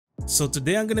So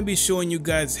today I'm going to be showing you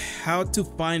guys how to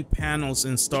find panels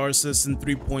in Star Citizen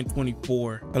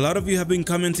 3.24. A lot of you have been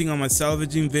commenting on my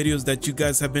salvaging videos that you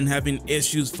guys have been having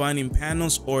issues finding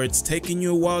panels, or it's taking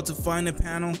you a while to find a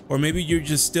panel, or maybe you're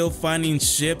just still finding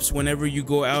ships whenever you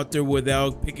go out there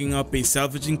without picking up a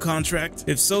salvaging contract.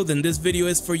 If so, then this video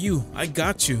is for you. I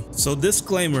got you. So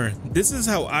disclaimer, this is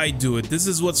how I do it. This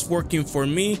is what's working for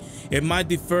me. It might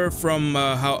differ from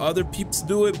how other peeps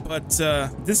do it, but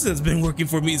this has been working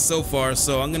for me so far,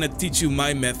 so I'm gonna teach you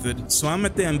my method. So I'm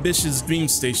at the Ambitious Dream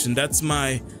Station. This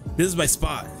is my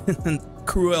spot.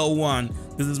 Crew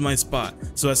L1, this is my spot.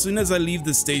 So as soon as I leave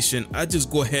the station, I just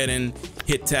go ahead and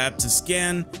hit tab to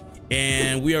scan,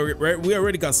 and we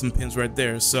already got some pins right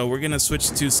there. So we're gonna switch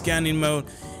to scanning mode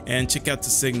and check out the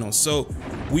signal. So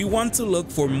we want to look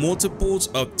for multiples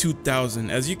of 2000.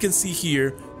 As you can see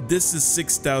here, this is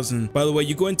 6000. By the way,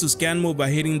 you go into scan mode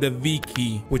by hitting the V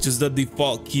key, which is the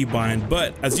default keybind.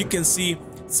 But as you can see,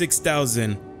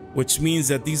 6000, which means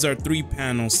that these are 3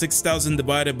 panels. 6000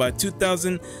 divided by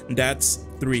 2000, that's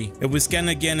 3. If we scan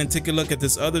again and take a look at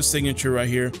this other signature right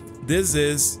here, this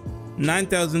is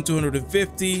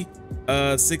 9250,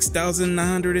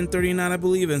 6939 I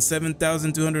believe, and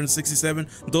 7267.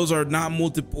 Those are not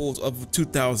multiples of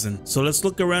 2000. So let's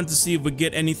look around to see if we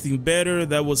get anything better.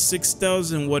 That was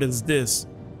 6000. What is this?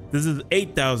 This is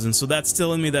 8000. So that's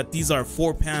telling me that these are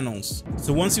 4 panels.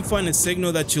 So once you find a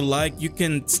signal that you like, you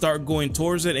can start going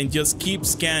towards it and just keep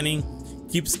scanning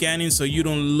so you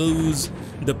don't lose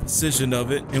the precision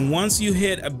of it. And once you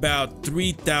hit about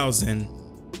 3000,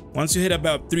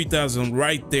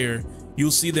 right there, you'll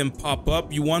see them pop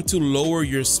up. You want to lower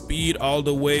your speed all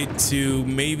the way to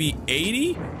maybe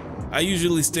 80. I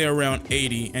usually stay around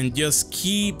 80 and just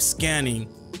keep scanning.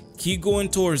 Keep going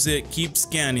towards it, keep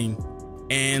scanning,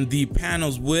 and the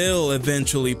panels will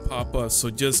eventually pop up. So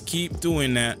just keep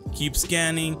doing that. Keep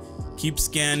scanning,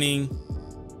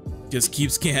 just keep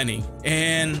scanning.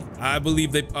 And I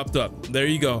believe they popped up. There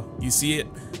you go. You see it?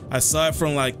 I saw it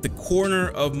from like the corner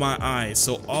of my eye.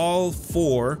 So all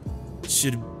 4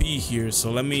 should be here.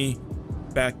 So let me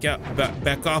back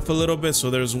off a little bit. So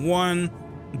there's 1,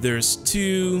 there's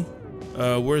 2.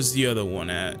 Where's the other one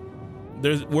at?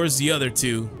 Where's the other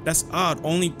 2? That's odd.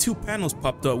 Only 2 panels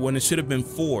popped up when it should have been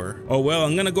 4. Oh well,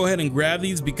 I'm gonna go ahead and grab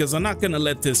these because I'm not gonna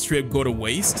let this trip go to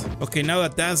waste. Okay, now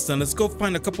that that's done, let's go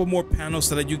find a couple more panels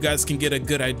so that you guys can get a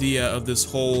good idea of this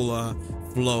whole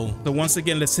flow. So once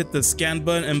again, let's hit the scan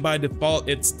button, and by default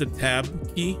it's the tab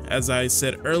key, as I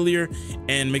said earlier,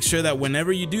 and make sure that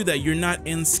whenever you do that, you're not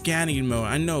in scanning mode.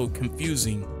 I know,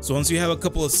 confusing. So once you have a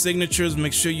couple of signatures,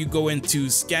 make sure you go into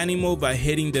scanning mode by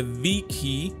hitting the V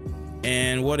key.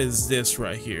 And what is this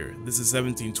right here? This is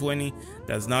 1720.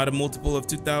 That's not a multiple of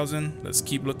 2000. Let's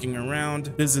keep looking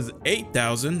around. This is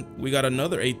 8000. We got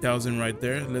another 8000 right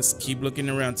there. Let's keep looking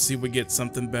around to see if we get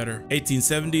something better.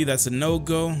 1870, that's a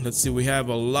no-go. Let's see, we have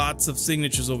lots of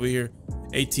signatures over here.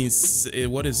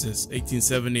 What is this?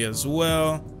 1870 as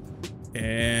well.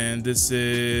 And this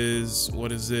is,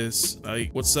 what is this? Like,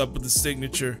 what's up with the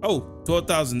signature? Oh,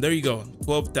 12,000. There you go,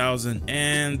 12,000.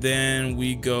 And then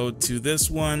we go to this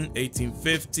one,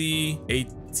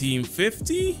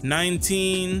 1850,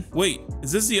 19. Wait,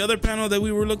 is this the other panel that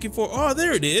we were looking for? Oh,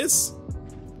 there it is.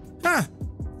 Huh.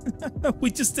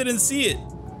 We just didn't see it.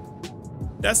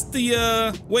 That's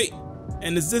the wait.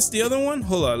 And is this the other one?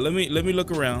 Hold on. Let me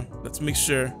look around. Let's make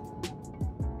sure.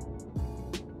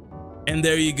 And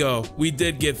there you go. We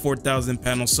did get 4,000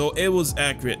 panels, so it was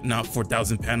accurate. Not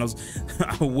 4,000 panels.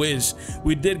 I wish.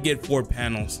 We did get 4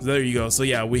 panels. There you go. So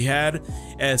yeah, we had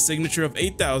a signature of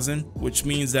 8,000, which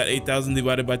means that 8,000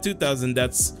 divided by 2,000,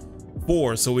 that's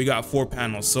 4. So we got 4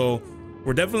 panels. So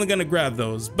we're definitely gonna grab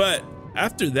those. But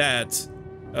after that,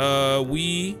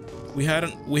 we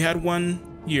had one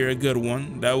here, a good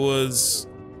one. That was,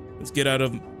 let's get out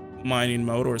of mining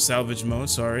mode, or salvage mode,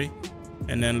 sorry.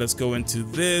 And then let's go into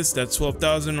this. That's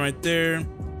 12,000 right there.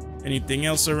 Anything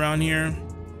else around here?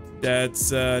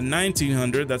 That's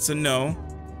 1900. That's a no.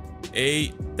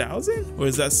 8,000, or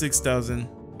is that 6,000?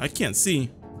 I can't see.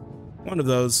 One of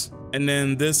those. And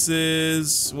then this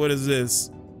is, what is this?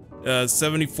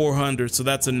 7,400. So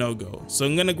that's a no-go. So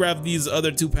I'm gonna grab these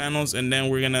other 2 panels, and then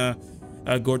we're gonna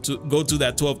go to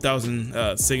that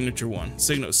 12,000 signature one.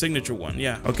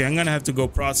 Yeah. Okay, I'm gonna have to go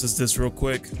process this real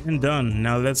quick. And done.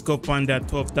 Now let's go find that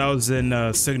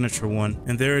 12,000 signature one.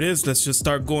 And there it is. Let's just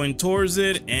start going towards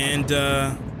it. And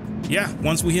yeah,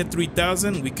 once we hit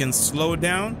 3,000, we can slow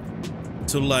down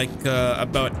to like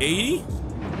about 80,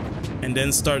 and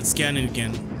then start scanning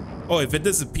again. Oh, if it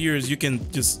disappears, you can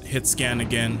just hit scan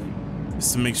again,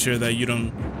 just to make sure that you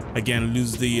don't again,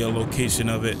 lose the location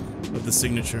of it, of the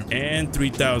signature. And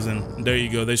 3,000. There you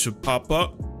go. They should pop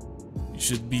up. You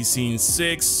should be seeing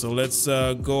 6. So let's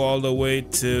go all the way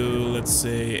to, let's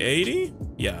say 80.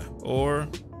 Yeah, or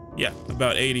yeah,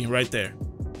 about 80 right there.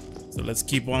 So let's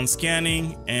keep on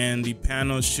scanning, and the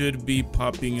panel should be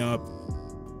popping up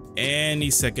any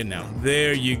second now.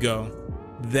 There you go.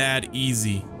 That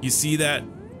easy. You see that?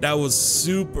 That was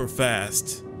super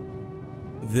fast.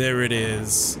 There it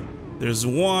is. There's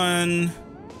 1.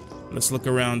 Let's look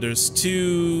around. There's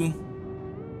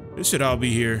 2. This should all be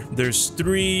here. There's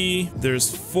 3.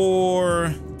 There's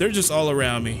 4. They're just all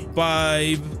around me.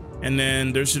 5. And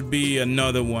then there should be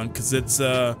another one, because it's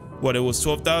what, it was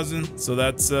 12,000, so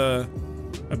that's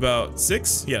about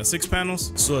 6. Yeah, 6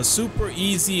 panels. So a super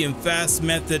easy and fast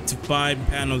method to find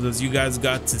panels, as you guys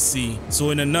got to see. So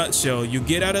in a nutshell, you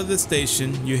get out of the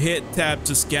station, you hit tab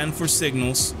to scan for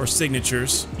signals or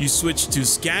signatures, you switch to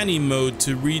scanning mode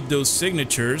to read those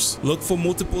signatures, look for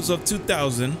multiples of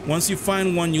 2,000. Once you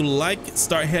find one you like,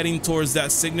 start heading towards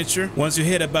that signature. Once you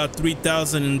hit about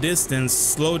 3,000 in distance,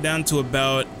 slow down to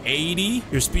about 80.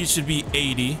 Your speed should be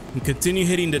 80, and continue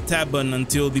hitting the tab button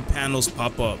until the panels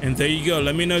pop up. And there you go.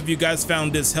 Let me know if you guys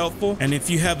found this helpful, and if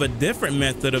you have a different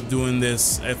method of doing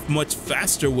this, a much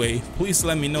faster way, please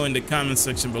let me know in the comment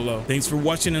section below. Thanks for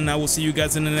watching, and I will see you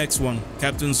guys in the next one.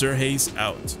 Captain Zerhaze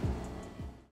out.